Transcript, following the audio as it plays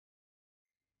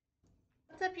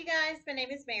What's up, you guys? My name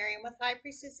is Mary. I'm with High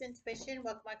Priestess Intuition.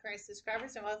 Welcome, my current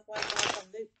subscribers, and welcome,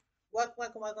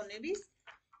 newbies.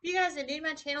 If you guys are new to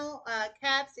my channel,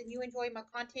 Caps, and you enjoy my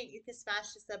content, you can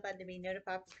smash the sub button to be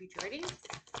notified for future readings.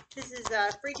 This is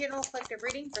a free general collective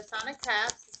reading for Sonic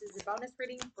Caps. This is a bonus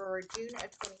reading for June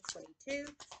of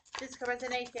 2022. This could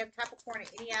resonate if you have Capricorn in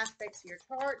any aspects of your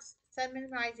charts. Sun, Moon,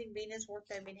 Rising, Venus, North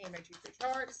Node, Midheaven, energy for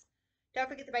charts. Don't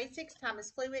forget the basics. Time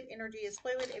is fluid. Energy is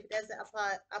fluid. If it doesn't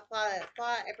apply.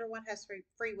 Everyone has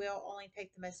free will. Only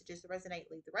take the messages that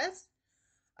resonate. Leave the rest.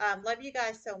 Love you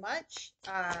guys so much.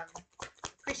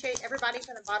 Appreciate everybody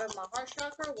from the bottom of my heart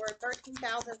chakra. We're at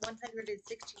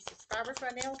 13,160 subscribers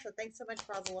right now. So thanks so much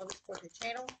for all the love and support to the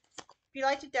channel. If you'd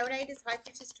like to donate, it's High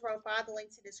Priestess Tarot 5. The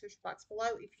link's in the description box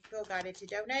below if you feel guided to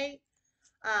donate.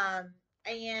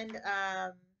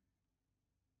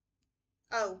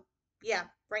 Oh, yeah,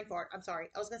 brain fart. I'm sorry.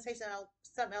 I was going to say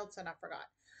something else and I forgot.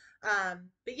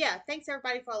 But yeah, thanks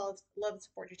everybody for all love and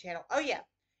support your channel. Oh yeah,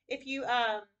 if you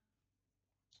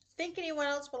think anyone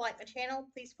else would like my channel,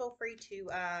 please feel free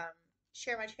to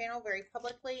share my channel very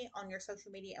publicly on your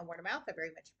social media and word of mouth. I very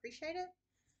much appreciate it.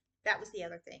 That was the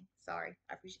other thing. Sorry.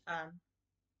 I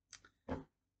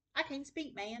can't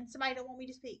speak, man. Somebody don't want me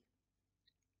to speak.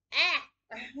 Ah.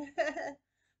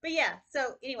 But yeah,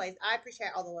 so anyways, I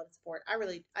appreciate all the love and support. I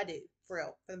do, for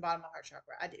real, from the bottom of my heart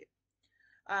chakra. I do.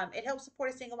 It helps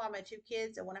support a single mom and 2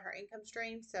 kids and one of her income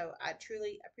streams. So I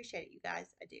truly appreciate it, you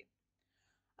guys. I do.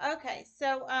 Okay,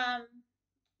 so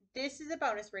this is a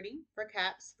bonus reading for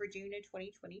Caps for June of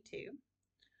 2022.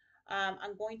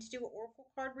 I'm going to do an oracle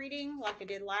card reading like I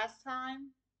did last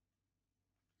time,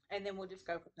 and then we'll just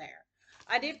go from there.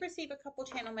 I did receive a couple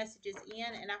channel messages in,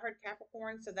 and I heard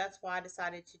Capricorn, so that's why I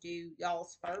decided to do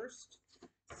y'all's first.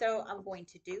 So I'm going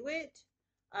to do it.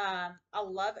 I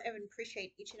love and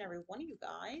appreciate each and every one of you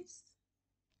guys.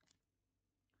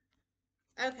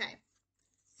 Okay.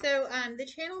 So the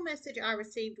channel message I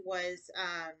received was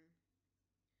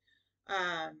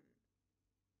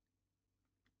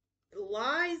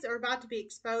lies are about to be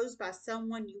exposed by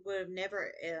someone you would have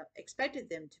never expected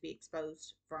them to be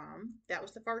exposed from. That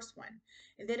was the first one.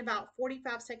 And then about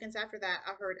 45 seconds after that,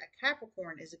 I heard a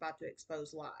Capricorn is about to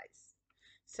expose lies.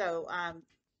 So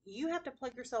you have to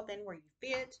plug yourself in where you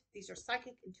fit. These are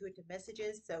psychic intuitive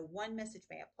messages. So one message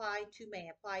may apply, 2 may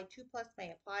apply, 2 plus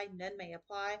may apply, none may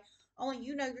apply. Only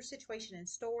you know your situation and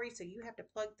story. So you have to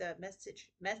plug the message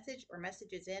or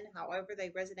messages in however they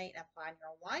resonate and apply in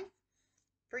your own life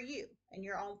for you and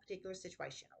your own particular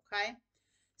situation. Okay.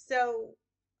 So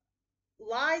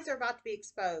lies are about to be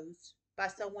exposed by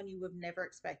someone you would have never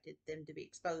expected them to be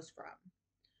exposed from.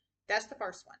 That's the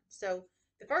first one. So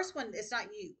the first one, it's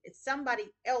not you. It's somebody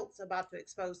else about to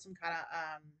expose some kind of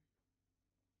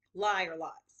lie or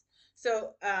lies.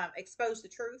 So expose the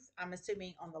truth, I'm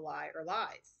assuming on the lie or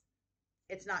lies.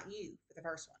 It's not you for the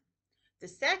first one. The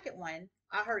second one,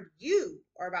 I heard you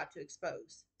are about to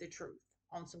expose the truth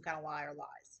on some kind of lie or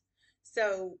lies.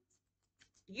 So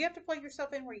you have to plug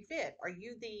yourself in where you fit. Are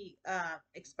you the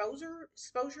exposure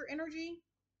energy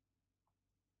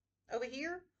over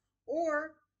here?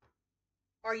 Or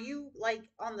are you like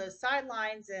on the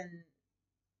sidelines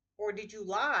or did you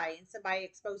lie and somebody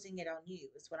exposing it on you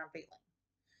is what I'm feeling.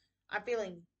 I'm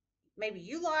feeling maybe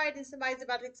you lied and somebody's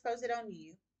about to expose it on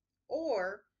you,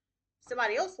 or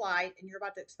somebody else lied and you're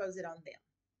about to expose it on them.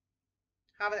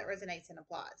 However that resonates and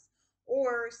applies.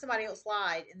 Or somebody else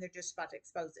lied and they're just about to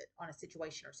expose it on a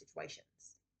situation or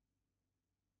situations.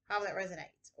 However that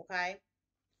resonates, okay?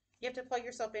 You have to plug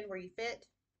yourself in where you fit,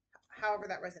 however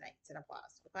that resonates and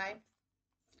applies, okay?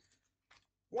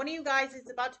 One of you guys is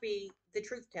about to be the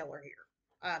truth teller here.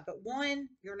 But one,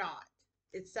 you're not.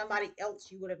 It's somebody else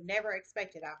you would have never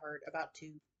expected, I heard, about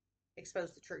to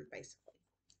expose the truth, basically.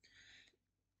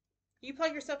 You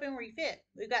plug yourself in where you fit.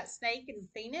 We've got Snake and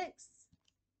Phoenix.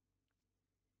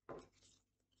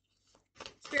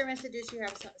 Spirit messages, you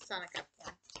have Sonic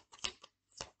Capricorn.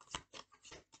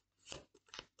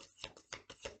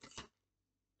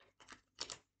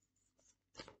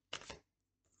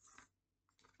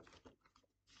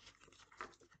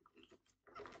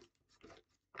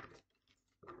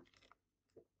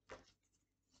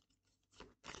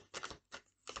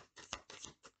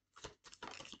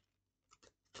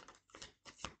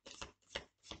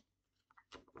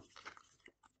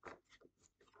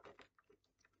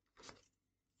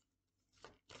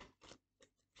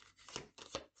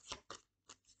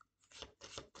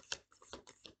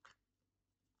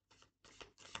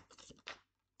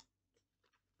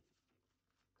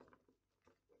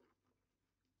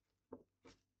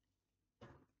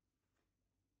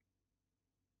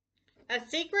 A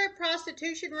secret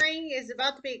prostitution ring is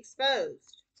about to be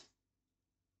exposed.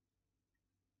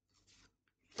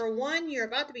 For one, you're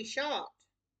about to be shocked.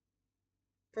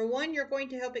 For one, you're going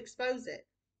to help expose it.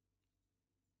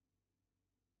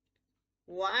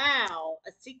 Wow,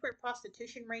 a secret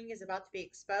prostitution ring is about to be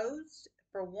exposed.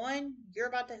 For one, you're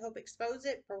about to help expose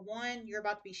it. For one, you're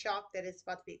about to be shocked that it's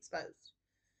about to be exposed.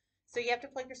 So you have to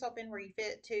plug yourself in where you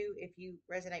fit too if you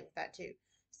resonate with that too.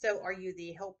 So are you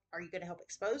going to help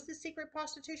expose this secret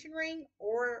prostitution ring,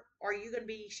 or are you going to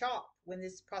be shocked when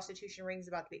this prostitution ring is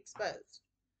about to be exposed?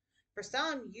 For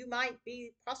some, you might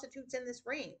be prostitutes in this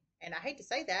ring. And I hate to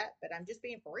say that, but I'm just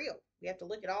being for real. We have to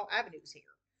look at all avenues here.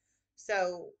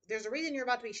 So there's a reason you're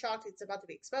about to be shocked it's about to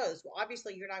be exposed. Well,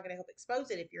 obviously, you're not going to help expose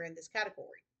it if you're in this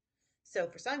category. So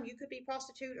for some, you could be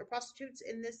prostitute or prostitutes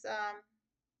in this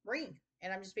ring.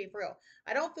 And I'm just being for real.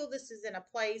 I don't feel this is in a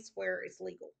place where it's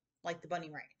legal, like the Bunny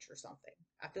Ranch or something.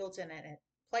 I feel it's in a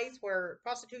place where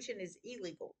prostitution is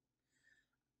illegal.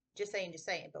 Just saying, just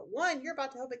saying. But one, you're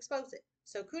about to help expose it.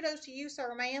 So kudos to you,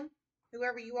 sir or ma'am,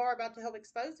 whoever you are about to help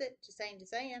expose it. Just saying,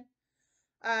 just saying.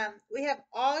 We have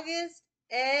August,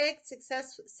 egg,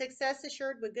 success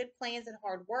assured with good plans and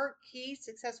hard work. Key,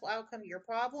 successful outcome to your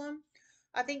problem.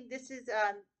 I think this is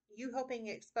you helping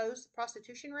expose the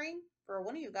prostitution ring for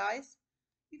one of you guys.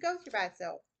 You go with your bad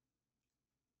self.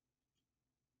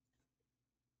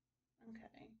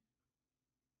 Okay.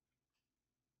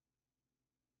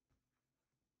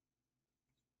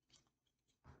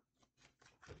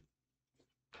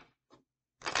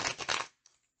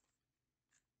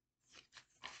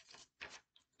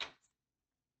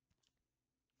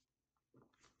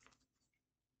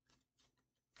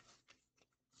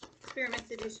 Spirit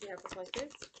messages you have for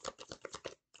collective.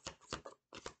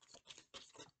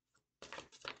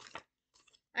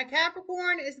 A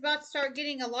Capricorn is about to start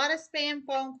getting a lot of spam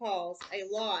phone calls. A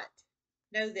lot.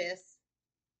 Know this.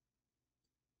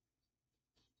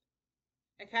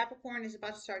 A Capricorn is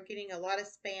about to start getting a lot of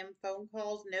spam phone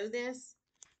calls. Know this.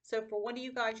 So for one of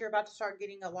you guys, you're about to start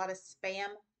getting a lot of spam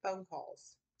phone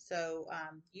calls. So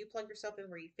you plug yourself in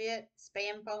where you fit.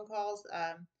 Spam phone calls.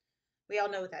 We all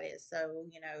know what that is. So,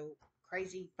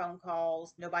 crazy phone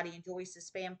calls. Nobody enjoys the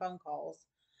spam phone calls.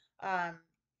 Um,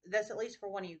 that's at least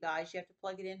for one of you guys. You have to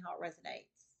plug it in how it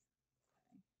resonates.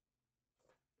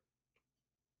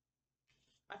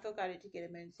 I feel guided to get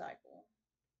a moon cycle.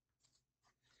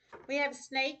 We have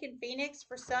Snake and Phoenix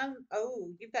for some. Oh,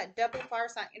 you've got double fire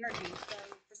sign energy. So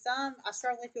for some, I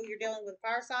strongly feel you're dealing with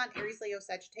fire sign, Aries, Leo,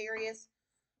 Sagittarius.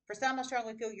 For some, I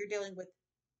strongly feel you're dealing with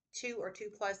 2 or 2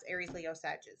 plus Aries, Leo,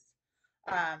 Sagittarius.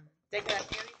 They could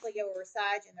have Aries, Leo, or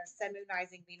Sag in their Sun, Moon,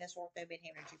 Rising, Venus, North Node,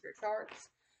 Midheaven, and Jupiter charts.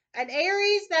 An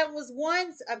Aries that was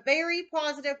once a very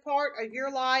positive part of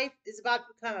your life is about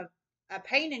to become a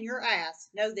pain in your ass.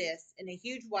 Know this in a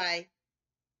huge way.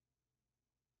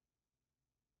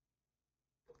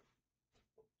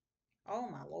 Oh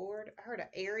my Lord. I heard an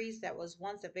Aries that was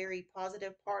once a very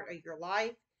positive part of your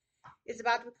life is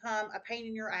about to become a pain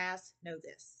in your ass. Know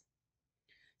this.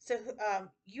 So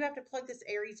you have to plug this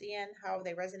Aries in, how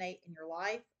they resonate in your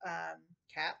life.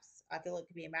 Caps, I feel it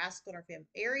could be a masculine or femme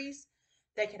Aries.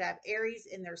 They could have Aries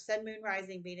in their Sun, Moon,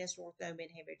 Rising, Venus, North Node,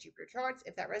 Midheaven, Jupiter charts.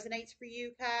 If that resonates for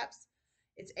you, Caps,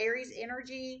 it's Aries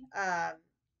energy,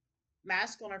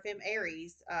 masculine or femme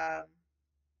Aries. I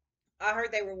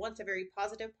heard they were once a very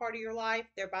positive part of your life.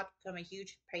 They're about to become a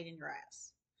huge pain in your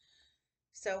ass.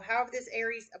 So, however this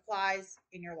Aries applies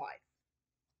in your life.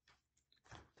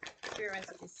 Spirit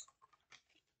messages.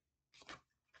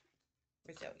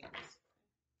 Resilience.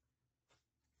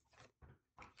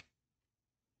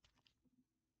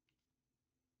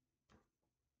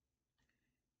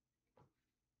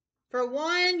 For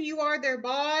one, you are their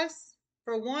boss.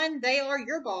 For one, they are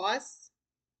your boss.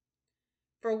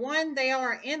 For one, they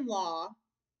are an in-law.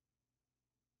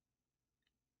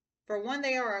 For one,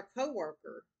 they are a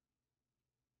co-worker.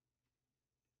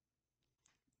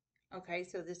 Okay,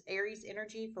 so this Aries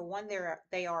energy, for one,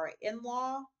 they are an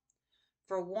in-law.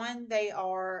 For one,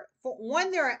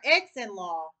 they're an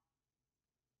ex-in-law.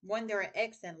 One, they're an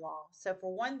ex-in-law. So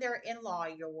for one, they're in-law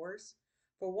yours.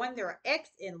 For one, they're an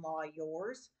ex-in-law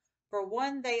yours. For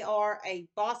one, they are a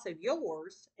boss of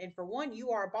yours. And for one,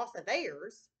 you are a boss of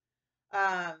theirs.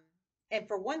 Um, and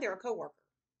for one, they're a coworker.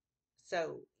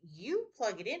 So you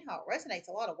plug it in how it resonates,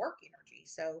 a lot of work energy.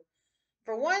 So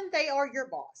for one, they are your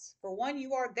boss. For one,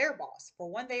 you are their boss. For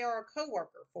one, they are a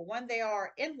coworker. For one, they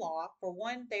are in-law. For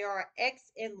one, they are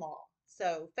ex-in-law.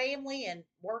 So family and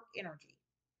work energy.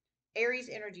 Aries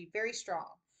energy, very strong.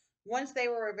 Once they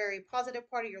were a very positive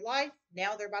part of your life,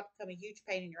 now they're about to become a huge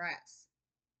pain in your ass.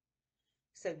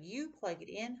 So you plug it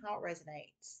in how it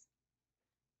resonates.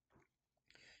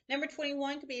 Number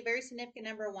 21 could be a very significant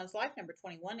number in one's life. Number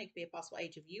 21, it could be a possible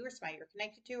age of you or somebody you're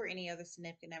connected to or any other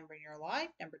significant number in your life.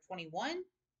 Number 21.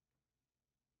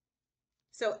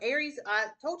 So Aries, I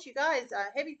told you guys,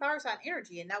 heavy fire sign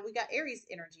energy, and now we got Aries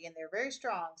energy in there, very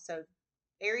strong. So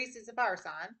Aries is a fire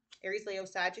sign. Aries, Leo,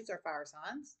 Sagittarius are fire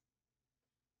signs.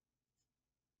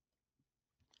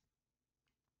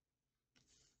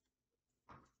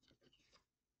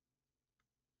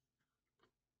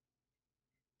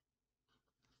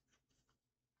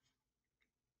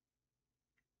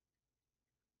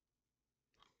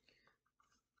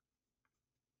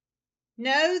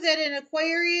 Know that an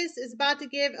Aquarius is about to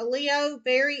give a Leo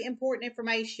very important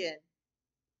information.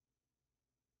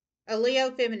 A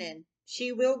Leo feminine.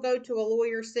 She will go to a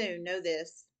lawyer soon. Know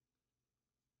this.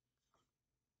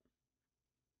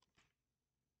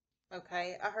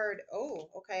 Okay, I heard. Oh,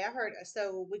 okay, I heard.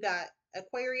 So we got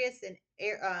Aquarius and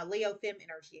Leo fem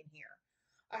energy in here.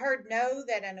 I heard know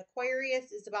that an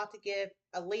Aquarius is about to give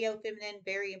a Leo feminine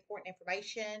very important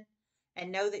information,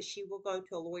 and know that she will go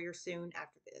to a lawyer soon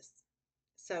after this.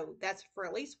 So that's for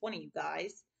at least one of you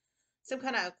guys. Some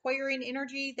kind of Aquarian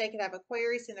energy. They could have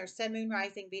Aquarius in their Sun, Moon,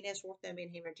 Rising, Venus, North Node,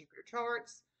 and Jupiter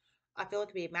charts. I feel it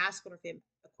to be a masculine or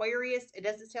Aquarius. It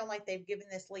doesn't sound like they've given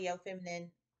this Leo feminine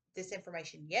this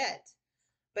information yet,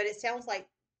 but it sounds like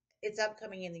it's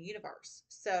upcoming in the universe.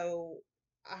 So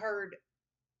I heard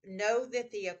know that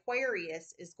the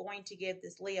Aquarius is going to give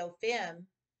this Leo femme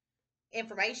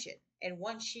information. And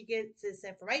once she gets this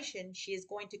information, she is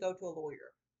going to go to a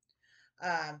lawyer.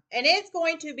 And it's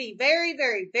going to be very,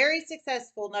 very, very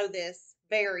successful. Know this.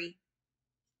 Very.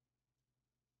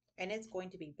 And it's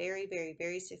going to be very, very,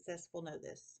 very successful. Know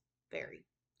this. Very.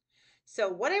 So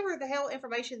whatever the hell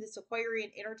information this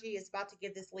Aquarian energy is about to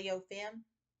give this Leo femme,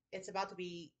 it's about to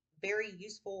be very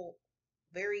useful,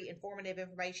 very informative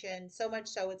information. So much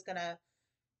so it's going to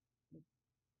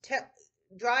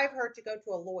drive her to go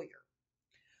to a lawyer.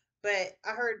 But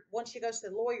I heard once she goes to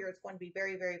the lawyer, it's going to be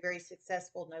very, very, very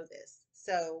successful. Know this.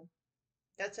 So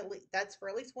that's for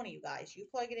at least one of you guys. You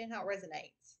plug it in how it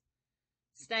resonates.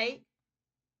 Snake.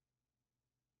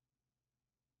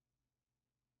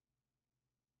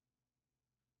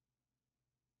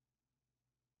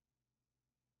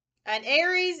 An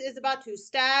Aries is about to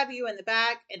stab you in the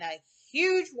back in a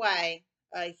huge way.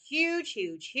 A huge,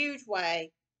 huge, huge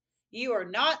way. You are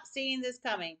not seeing this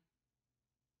coming.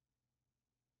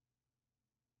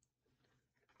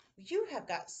 You have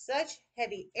got such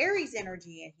heavy Aries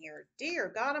energy in here.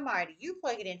 Dear God Almighty, you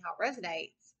plug it in how it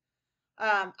resonates.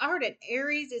 I heard an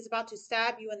Aries is about to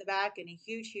stab you in the back in a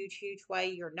huge, huge, huge way.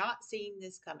 You're not seeing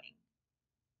this coming.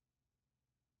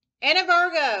 And a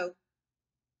Virgo.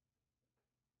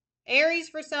 Aries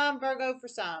for some, Virgo for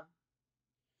some.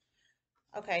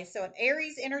 Okay, so an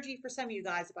Aries energy for some of you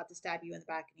guys about to stab you in the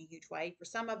back in a huge way. For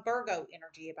some, a Virgo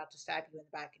energy about to stab you in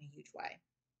the back in a huge way.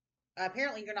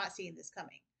 Apparently, you're not seeing this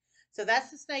coming. So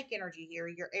that's the snake energy here.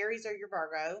 Your Aries or your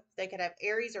Virgo. They could have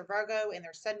Aries or Virgo in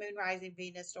their Sun, Moon, Rising,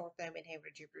 Venus, North Node, and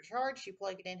Jupiter charts. You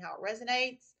plug it in how it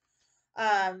resonates.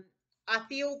 I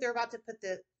feel they're about to put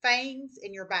the fangs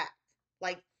in your back.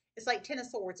 Like it's like Ten of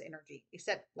Swords energy,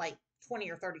 except like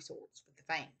 20 or 30 swords with the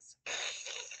fangs.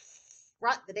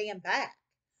 Right the damn back.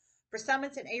 For some,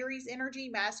 it's an Aries energy,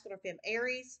 masculine or fem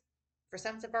Aries. For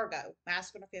some, it's a Virgo,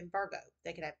 masculine or fem Virgo.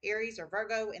 They could have Aries or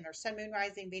Virgo in their Sun, Moon,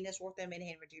 Rising, Venus, North Node, and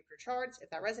Jupiter charts, if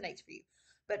that resonates for you.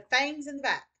 But fangs in the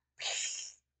back.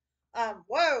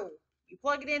 Whoa. You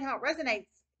plug it in how it resonates.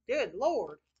 Good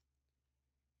Lord.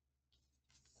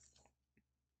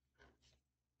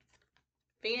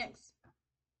 Phoenix.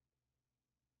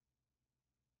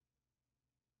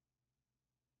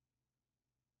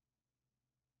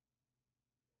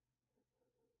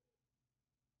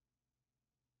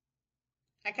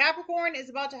 A Capricorn is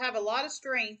about to have a lot of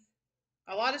strength,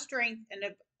 and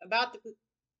about to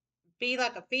be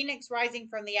like a phoenix rising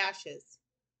from the ashes.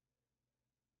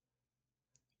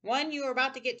 One, you are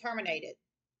about to get terminated,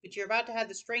 but you're about to have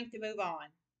the strength to move on.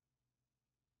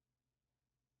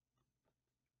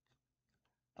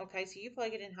 Okay, so you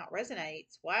plug it in how it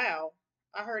resonates. Wow.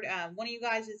 I heard one of you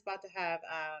guys is about to have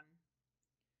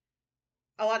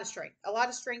a lot of strength. A lot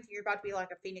of strength. You're about to be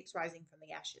like a phoenix rising from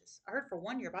the ashes. I heard for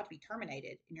one, you're about to be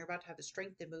terminated and you're about to have the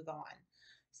strength to move on.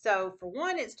 So for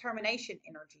one, it's termination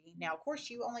energy. Now, of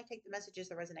course, you only take the messages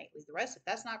that resonate. Leave the rest. If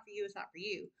that's not for you, it's not for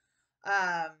you.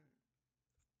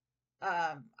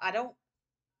 Um, I don't.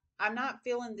 I'm not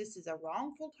feeling this is a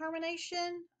wrongful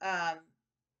termination.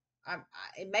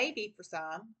 It may be for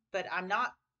some, but I'm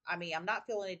not. I mean, I'm not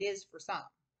feeling it is for some.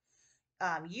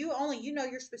 You know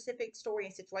your specific story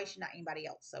and situation, not anybody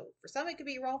else. So for some, it could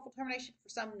be wrongful termination. For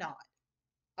some, not.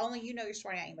 Only you know your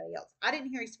story, not anybody else. I didn't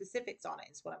hear any specifics on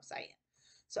it, is what I'm saying.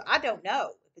 So I don't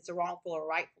know if it's a wrongful or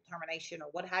rightful termination or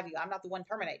what have you. I'm not the one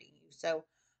terminating you. So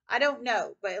I don't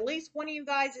know. But at least one of you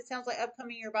guys, it sounds like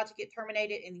upcoming, you're about to get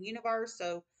terminated in the universe.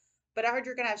 So, but I heard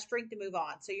you're going to have strength to move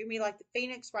on. So you're going to be like the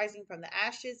phoenix rising from the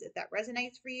ashes, if that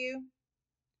resonates for you.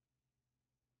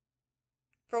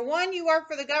 For one, you work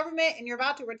for the government and you're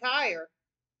about to retire.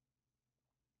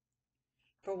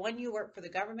 For one, you work for the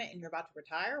government and you're about to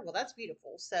retire. Well, that's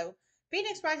beautiful. So,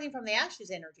 Phoenix rising from the ashes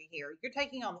energy here. You're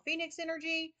taking on the Phoenix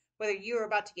energy, whether you're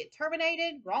about to get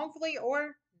terminated wrongfully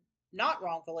or not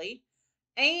wrongfully.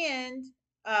 And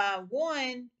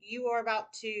one, you are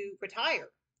about to retire.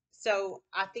 So,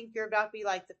 I think you're about to be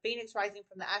like the Phoenix rising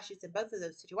from the ashes in both of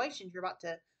those situations. You're about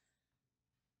to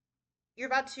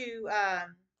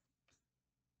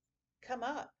come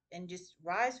up and just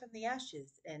rise from the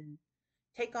ashes and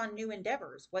take on new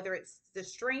endeavors, whether it's the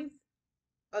strength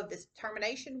of this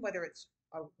termination, whether it's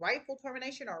a rightful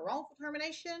termination or a wrongful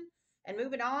termination, and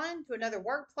moving on to another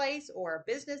workplace or a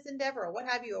business endeavor or what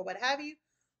have you,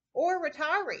 or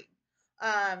retiring,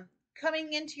 um,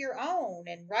 coming into your own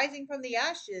and rising from the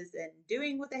ashes and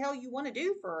doing what the hell you want to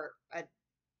do for a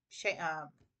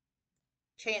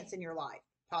chance in your life,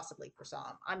 possibly for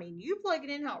some. I mean, you plug it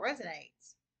in how it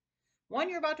resonates. One,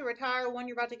 you're about to retire, one,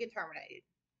 you're about to get terminated.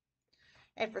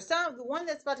 And for some, the one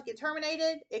that's about to get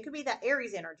terminated, it could be that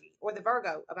Aries energy or the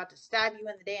Virgo about to stab you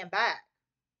in the damn back.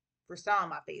 For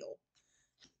some, I feel.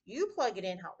 You plug it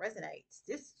in how it resonates.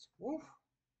 This, woof.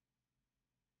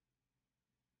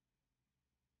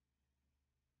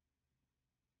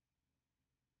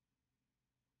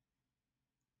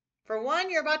 For one,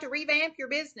 you're about to revamp your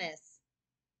business.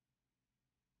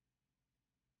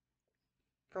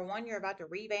 For one, you're about to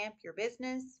revamp your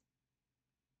business.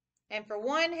 And for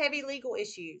one, heavy legal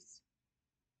issues.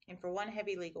 And for one,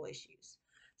 heavy legal issues.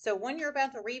 So when you're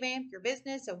about to revamp your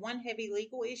business and one heavy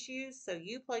legal issues, so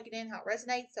you plug it in how it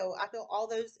resonates. So I feel all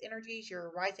those energies,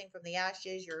 you're rising from the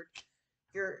ashes,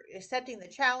 you're accepting the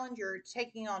challenge, you're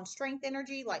taking on strength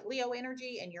energy like Leo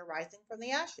energy, and you're rising from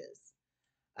the ashes.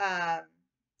 Um,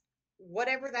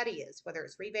 Whatever that is, whether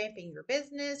it's revamping your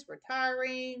business,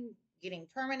 retiring, getting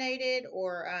terminated,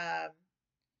 or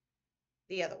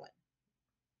the other one.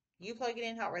 You plug it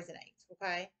in how it resonates,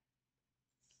 okay?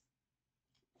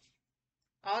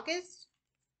 August,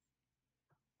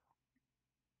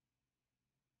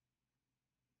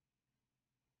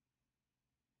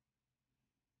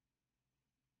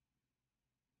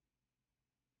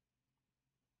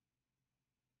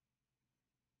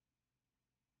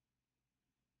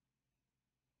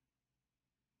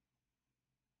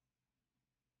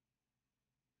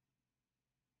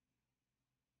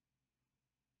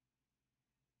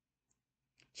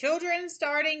 children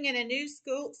starting in a new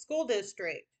school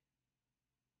district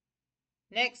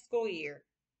next school year.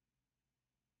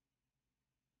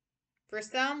 For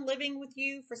some living with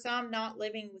you, for some not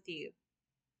living with you.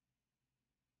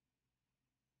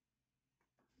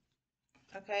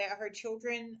 Okay, I heard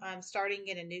children starting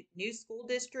in a new school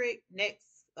district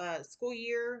next school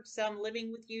year. Some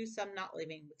living with you, some not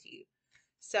living with you.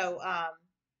 So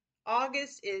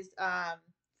August is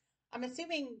I'm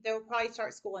assuming they'll probably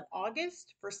start school in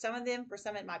August for some of them. For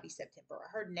some, it might be September.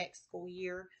 I heard next school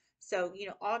year. So,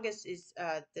 August is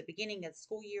the beginning of the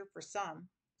school year for some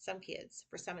kids.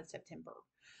 For some, it's September.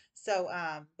 So,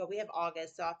 but we have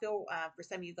August. So I feel for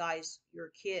some of you guys,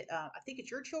 your kid, I think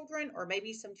it's your children or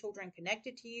maybe some children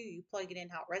connected to you. You plug it in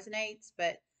how it resonates.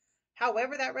 But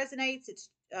however that resonates, it's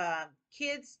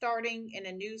kids starting in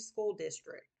a new school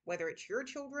district, whether it's your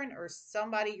children or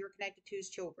somebody you're connected to's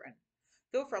children.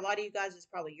 Feel for a lot of you guys, it's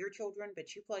probably your children,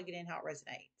 but you plug it in how it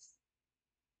resonates.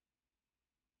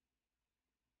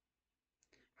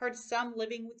 Heard some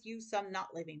living with you, some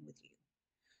not living with you.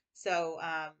 So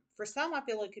for some, I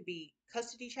feel it could be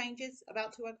custody changes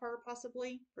about to occur,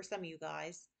 possibly for some of you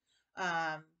guys,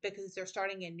 because they're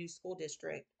starting a new school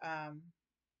district,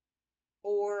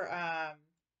 or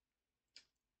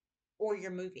or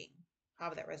you're moving.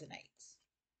 However that resonates.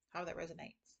 However that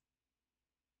resonates.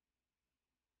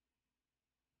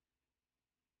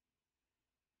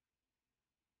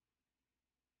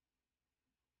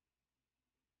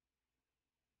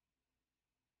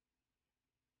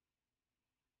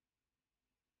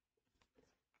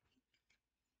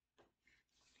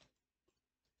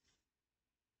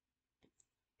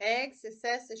 Egg,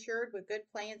 success assured with good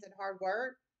plans and hard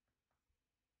work.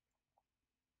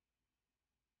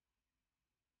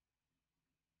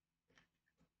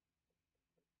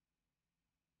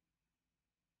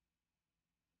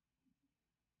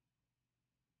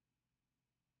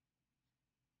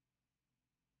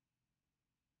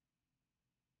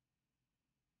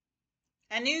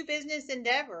 A new business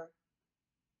endeavor.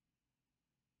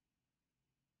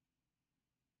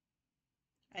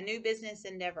 A new business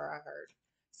endeavor, I heard.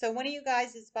 So one of you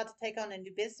guys is about to take on a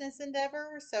new business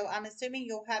endeavor. So I'm assuming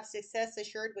you'll have success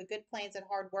assured with good plans and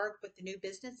hard work with the new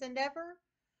business endeavor,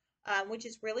 which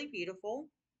is really beautiful.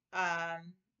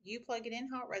 You plug it in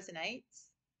how it resonates.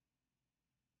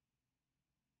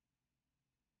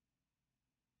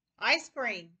 Ice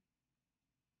cream.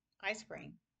 Ice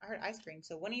cream. I heard ice cream.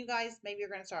 So one of you guys, maybe you're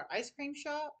going to start ice cream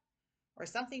shop or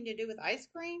something to do with ice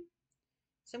cream.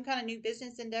 Some kind of new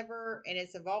business endeavor, and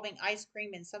it's involving ice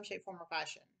cream in some shape, form, or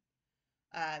fashion.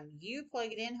 You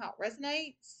plug it in how it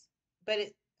resonates, but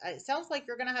it sounds like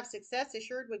you're going to have success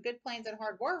assured with good plans and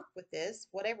hard work with this,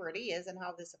 whatever it is, and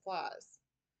how this applies.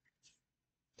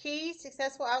 Key,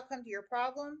 successful outcome to your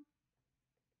problem.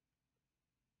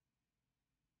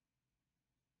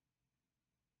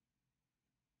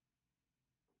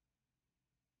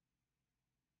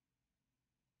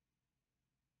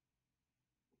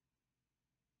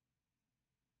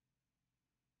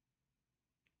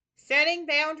 Setting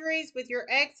boundaries with your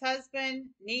ex-husband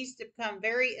needs to become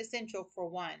very essential for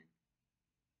one.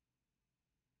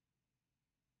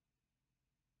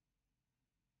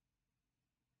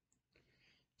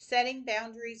 Setting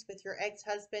boundaries with your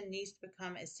ex-husband needs to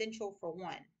become essential for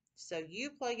one. So you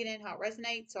plug it in how it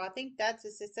resonates. So I think that's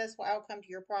a successful outcome to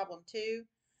your problem too.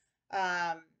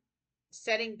 Um,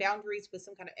 Setting boundaries with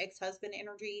some kind of ex-husband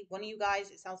energy. One of you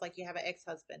guys, it sounds like you have an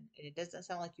ex-husband, and it doesn't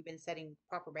sound like you've been setting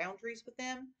proper boundaries with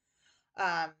them.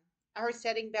 I heard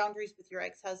setting boundaries with your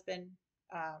ex-husband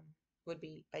um, would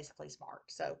be basically smart.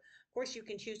 So, of course, you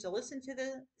can choose to listen to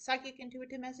the psychic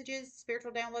intuitive messages,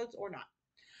 spiritual downloads, or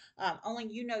not. Only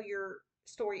you know your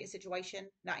story and situation,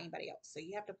 not anybody else. So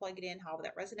you have to plug it in however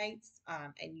that resonates,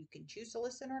 and you can choose to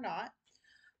listen or not.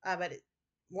 But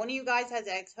one of you guys has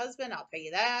an ex-husband, I'll tell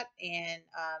you that, and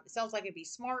it sounds like it'd be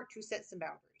smart to set some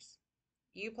boundaries.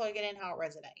 You plug it in how it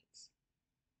resonates.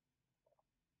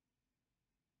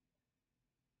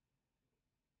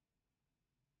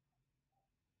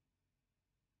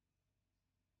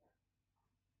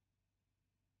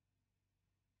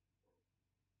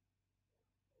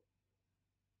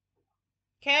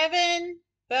 Kevin,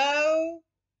 Bo,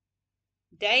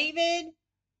 David,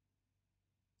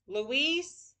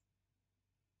 Luis,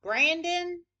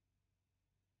 Brandon,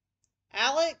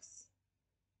 Alex,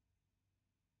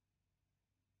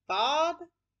 Bob.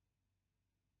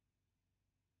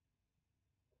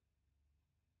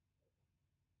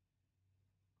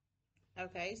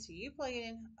 Okay, so you plug it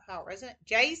in how it resonates.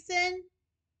 Jason,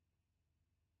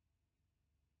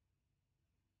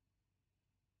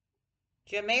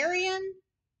 Jamarian,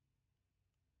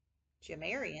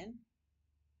 Jamarian.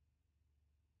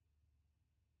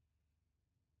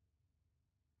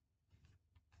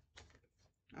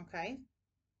 Okay,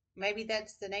 maybe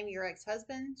that's the name of your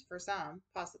ex-husband for some,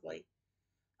 possibly.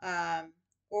 Um,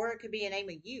 or it could be a name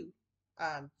of you.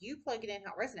 You plug it in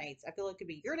how it resonates. I feel it could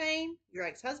be your name, your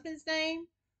ex-husband's name,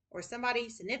 or somebody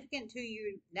significant to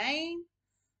you name.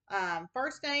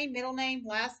 First name, middle name,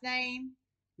 last name,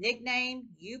 nickname.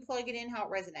 You plug it in how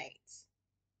it resonates.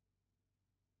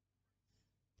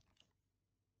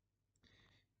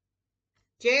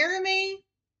 Jeremy,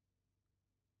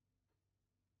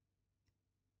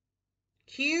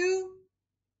 Q,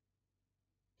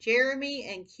 Jeremy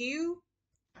and Q.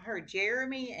 I heard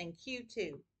Jeremy and Q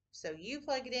too. So you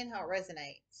plug it in how it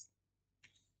resonates.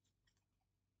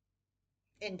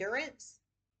 Endurance,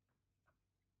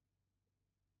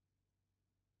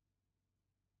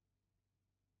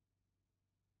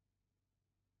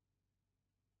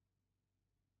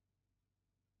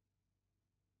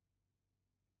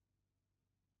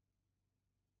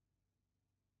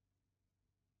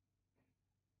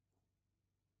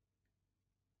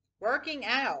 working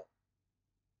out.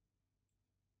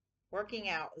 Working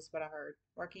out is what I heard.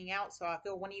 Working out. So I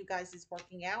feel one of you guys is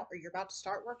working out or you're about to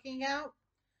start working out.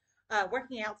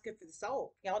 Working out's good for the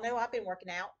soul. Y'all know I've been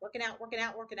working out, working out, working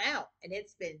out, working out, and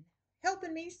it's been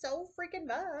helping me so freaking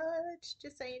much.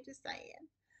 Just saying, just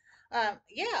saying.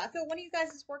 Yeah, I feel one of you guys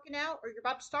is working out or you're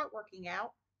about to start working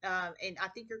out. And I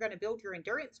think you're going to build your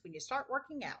endurance when you start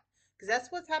working out because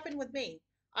that's what's happened with me.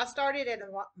 I started at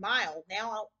a mile.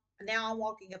 Now I'm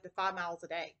walking up to 5 miles a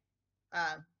day.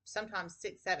 Sometimes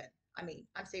six, seven. I mean,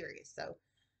 I'm serious. So,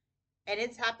 and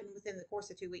it's happened within the course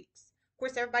of 2 weeks. Of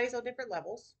course, everybody's on different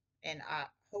levels, and I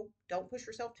hope don't push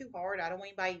yourself too hard. I don't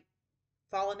want anybody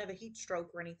falling of a heat stroke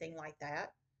or anything like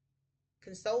that.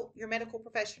 Consult your medical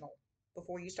professional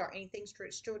before you start anything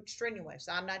strenuous.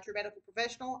 I'm not your medical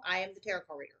professional. I am the tarot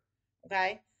card reader.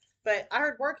 Okay, but I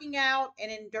heard working out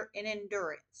and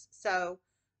endurance. So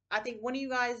I think one of you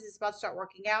guys is about to start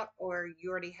working out, or you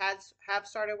already have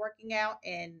started working out,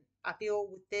 and I feel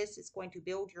with this, it's going to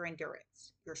build your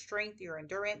endurance, your strength, your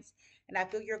endurance, and I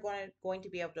feel you're going to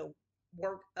be able to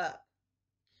work up,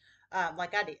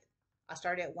 like I did. I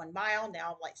started at 1 mile.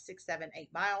 Now I'm like 6, 7, 8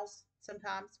 miles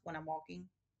sometimes when I'm walking.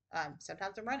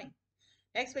 Sometimes I'm running.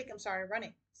 Next week I'm starting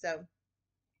running. So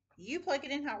you plug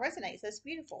it in how it resonates. That's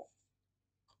beautiful.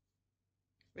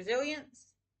 Resilience.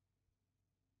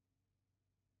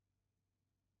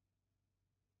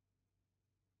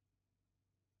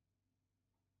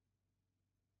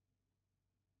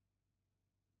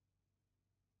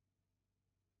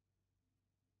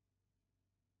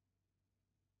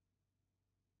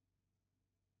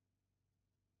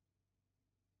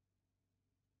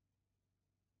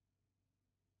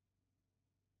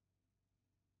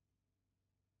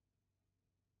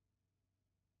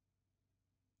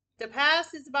 The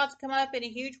past is about to come up in a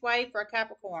huge way for a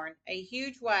Capricorn. A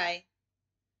huge way.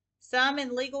 Some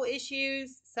in legal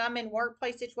issues, some in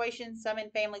workplace situations, some in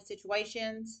family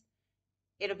situations.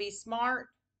 It'll be smart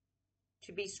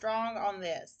to be strong on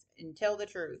this and tell the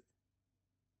truth.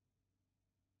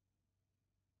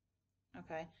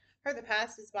 Okay. Heard the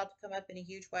past is about to come up in a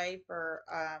huge way for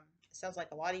it sounds like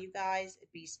a lot of you guys.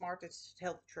 It'd be smart to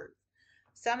tell the truth.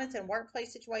 Some it's in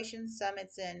workplace situations, some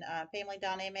it's in family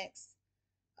dynamics.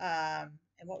 And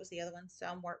what was the other one?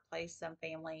 Some workplace, some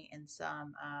family, and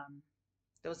some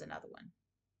there was another one.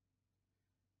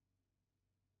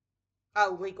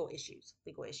 Oh, legal issues.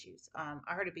 Legal issues. I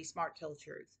heard it be smart to tell the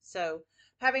truth. So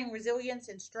having resilience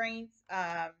and strength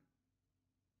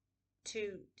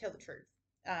to tell the truth.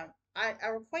 I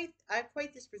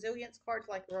equate this resilience card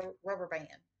to like a rubber band.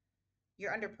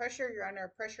 You're under pressure, you're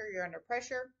under pressure, you're under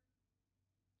pressure,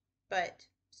 but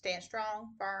stand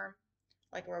strong, firm,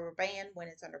 like a rubber band when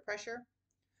it's under pressure.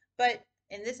 But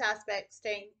in this aspect,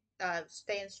 staying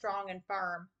strong and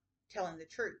firm, telling the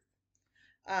truth,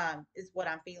 is what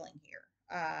I'm feeling here.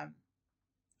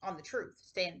 On the truth,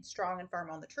 staying strong and firm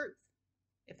on the truth,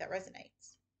 if that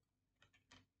resonates.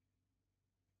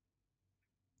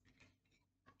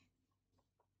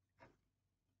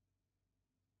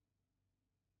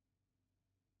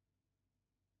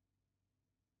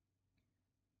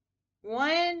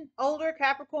 One older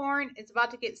Capricorn is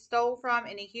about to get stole from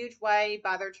in a huge way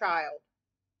by their child,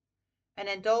 an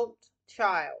adult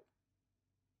child.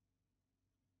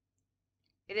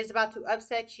 It is about to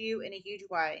upset you in a huge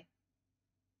way.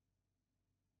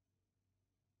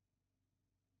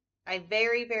 A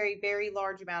very, very, very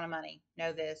large amount of money.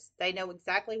 Know this. They know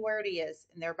exactly where it is,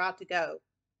 and they're about to go.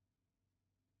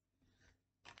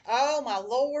 Oh, my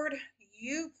Lord.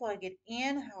 You plug it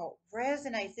in how it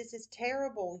resonates. This is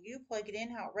terrible. You plug it in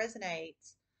how it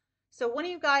resonates. So, one of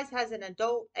you guys has an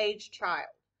adult age child.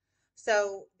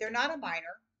 So, they're not a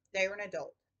minor, they're an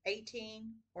adult,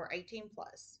 18 or 18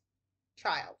 plus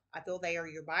child. I feel they are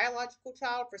your biological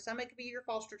child. For some, it could be your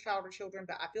foster child or children,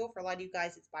 but I feel for a lot of you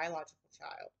guys, it's biological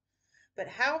child. But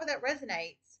however that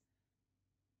resonates,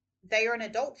 they are an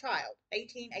adult child,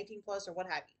 18, 18 plus, or what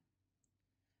have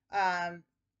you.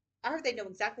 I heard they know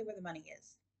exactly where the money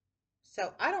is.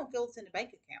 So I don't feel it's in a bank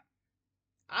account.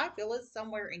 I feel it's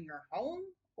somewhere in your home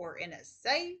or in a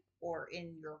safe or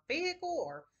in your vehicle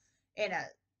or in a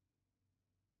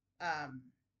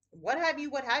what have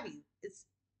you, what have you. It's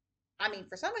I mean,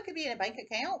 for some it could be in a bank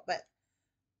account, but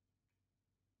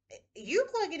you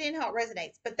plug it in how it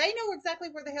resonates. But they know exactly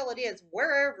where the hell it is,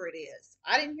 wherever it is.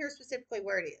 I didn't hear specifically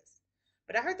where it is,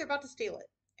 but I heard they're about to steal it,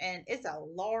 and it's a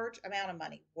large amount of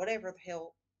money, whatever the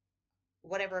hell,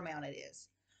 whatever amount it is.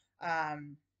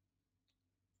 Um,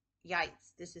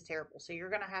 Yikes, this is terrible. So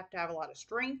you're going to have a lot of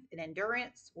strength and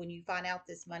endurance when you find out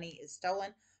this money is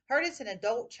stolen. Heard it's an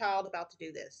adult child about to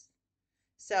do this.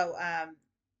 So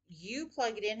you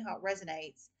plug it in how it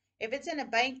resonates. If it's in a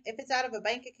bank, if it's out of a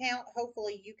bank account,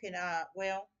 hopefully you can,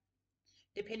 well,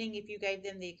 depending if you gave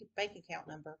them the bank account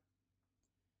number.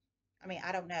 I mean,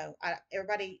 I don't know.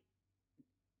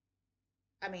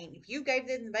 I mean, if you gave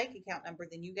them the bank account number,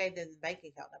 then you gave them the bank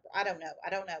account number. I don't know.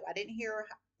 I don't know. I didn't hear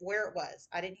where it was.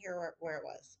 I didn't hear where it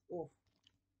was. Oof.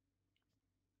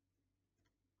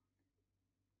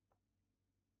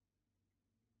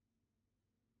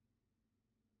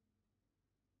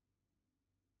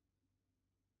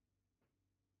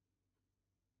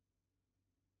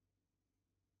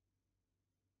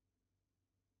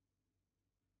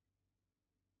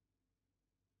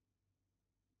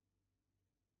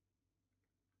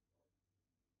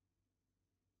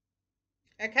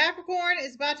 A Capricorn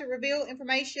is about to reveal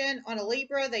information on a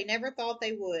Libra they never thought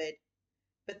they would,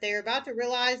 but they're about to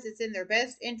realize it's in their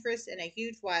best interest in a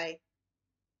huge way,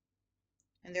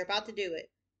 and they're about to do it.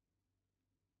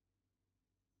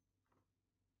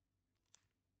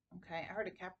 Okay, I heard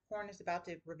a Capricorn is about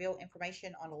to reveal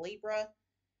information on a Libra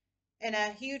in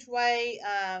a huge way.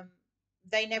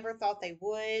 They never thought they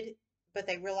would, but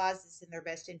they realize it's in their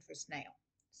best interest now.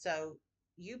 So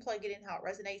you plug it in how it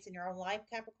resonates in your own life,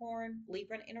 Capricorn,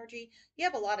 Libra energy. You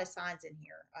have a lot of signs in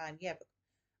here. You have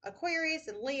Aquarius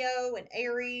and Leo and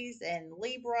Aries and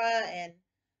Libra and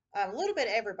a little bit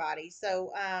of everybody.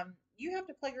 So you have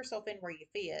to plug yourself in where you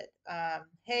fit.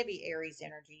 Heavy Aries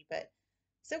energy, but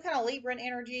some kind of Libran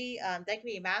energy. They can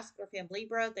be a masculine or fem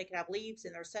Libra. They can have leaves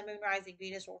in their sun, moon, rising,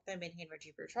 Venus, or them in Henry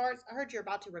Jupiter charts. I heard you're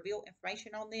about to reveal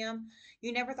information on them.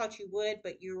 You never thought you would,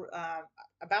 but you're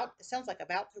about. It sounds like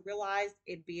about to realize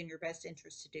it'd be in your best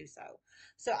interest to do so.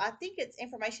 So I think it's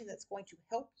information that's going to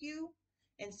help you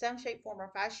in some shape, form, or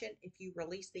fashion if you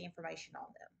release the information on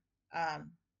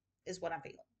them. Is what I'm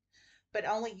feeling. But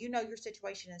only you know your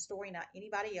situation and story, not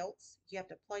anybody else. You have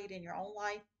to plug it in your own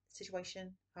life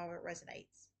situation, however it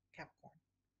resonates. Capricorn.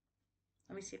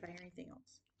 Let me see if I hear anything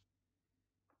else.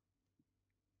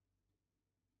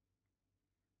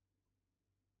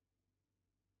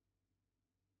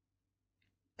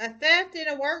 A theft in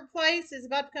a workplace is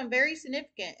about to become very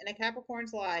significant in a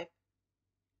Capricorn's life.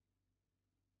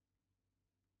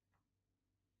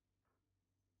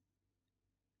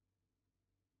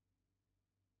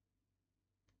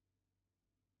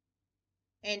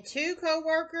 And two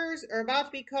co-workers are about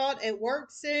to be caught at work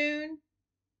soon.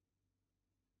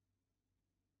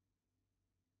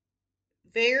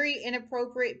 Very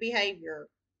inappropriate behavior.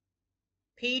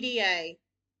 PDA.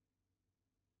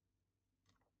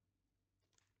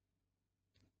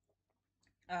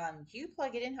 You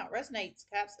plug it in how it resonates,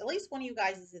 Caps. At least one of you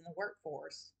guys is in the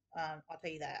workforce. I'll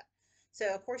tell you that.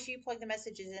 So, of course, you plug the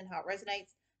messages in how it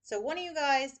resonates. So, one of you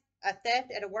guys, a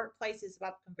theft at a workplace is about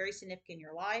to become very significant in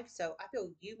your life. So, I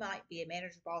feel you might be a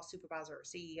manager, boss, supervisor, or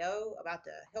CEO about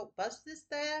to help bust this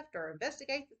theft or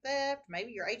investigate the theft.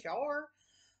 Maybe your HR,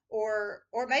 or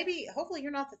maybe, hopefully,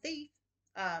 you're not the thief.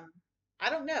 Um, I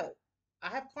don't know. I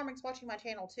have karmics watching my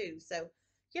channel too, so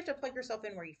you have to plug yourself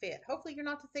in where you fit. Hopefully, you're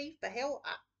not the thief, but hell,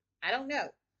 I don't know.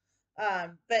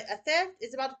 But a theft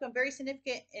is about to become very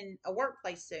significant in a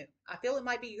workplace soon. I feel it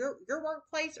might be your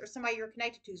workplace or somebody you're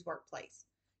connected to's workplace.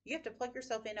 You have to plug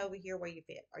yourself in over here where you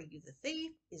fit. Are you the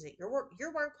thief? Is it your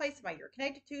workplace? Somebody you're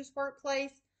connected to's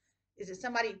workplace? Is it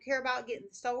somebody you care about getting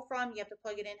stole from? You have to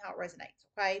plug it in how it resonates.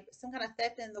 Okay, but some kind of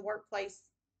theft in the workplace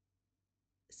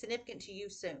significant to you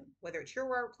soon, whether it's your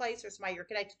workplace or somebody you're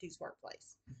connected to's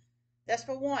workplace. That's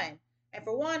for one. And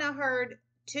for one, I heard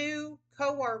two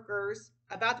co-workers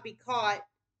about to be caught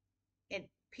in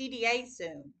PDA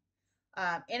soon.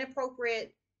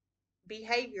 Inappropriate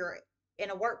behavior in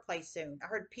a workplace soon. I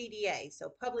heard PDA,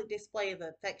 so public display of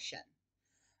affection.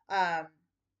 Um,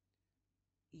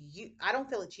 I don't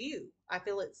feel it's you. I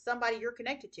feel it's somebody you're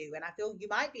connected to, and I feel you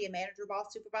might be a manager,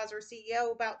 boss, supervisor, or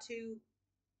CEO about to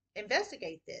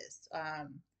investigate this.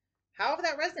 However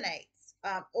that resonates.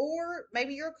 Or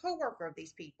maybe you're a coworker of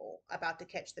these people about to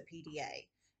catch the PDA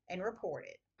and report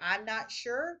it. I'm not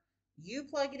sure. You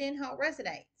plug it in how it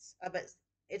resonates. But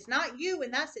it's not you in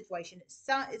that situation.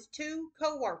 It's two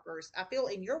coworkers. I feel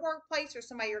in your workplace or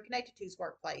somebody you're connected to's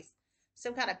workplace.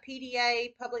 Some kind of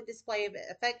PDA, public display of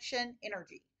affection,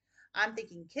 energy. I'm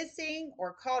thinking kissing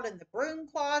or caught in the broom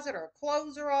closet or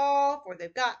clothes are off or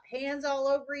they've got hands all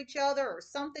over each other or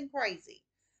something crazy.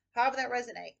 However that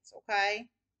resonates, okay?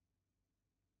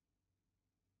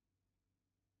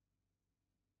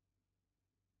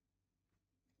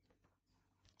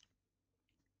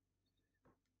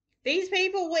 These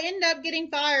people will end up getting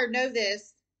fired. Know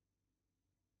this.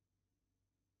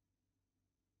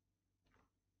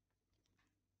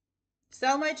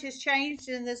 So much has changed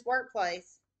in this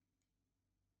workplace.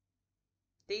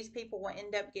 These people will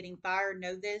end up getting fired.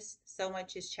 Know this. So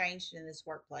much has changed in this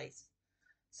workplace.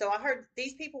 So I heard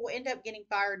these people will end up getting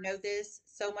fired. Know this.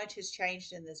 So much has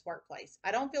changed in this workplace.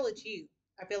 I don't feel it's you.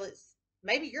 I feel it's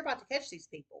maybe you're about to catch these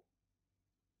people.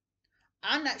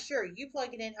 I'm not sure. You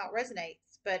plug it in how it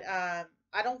resonates, but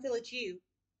I don't feel it's you.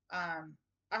 I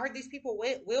heard these people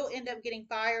will end up getting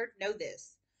fired. Know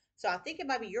this. So I think it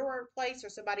might be your workplace or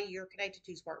somebody you're connected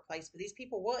to's workplace, but these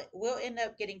people will end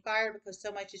up getting fired because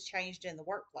so much has changed in the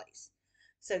workplace.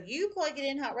 So you plug it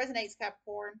in how it resonates,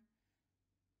 Capricorn.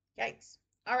 Yikes.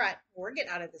 All right, we're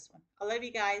getting out of this one. I love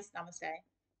you guys. Namaste.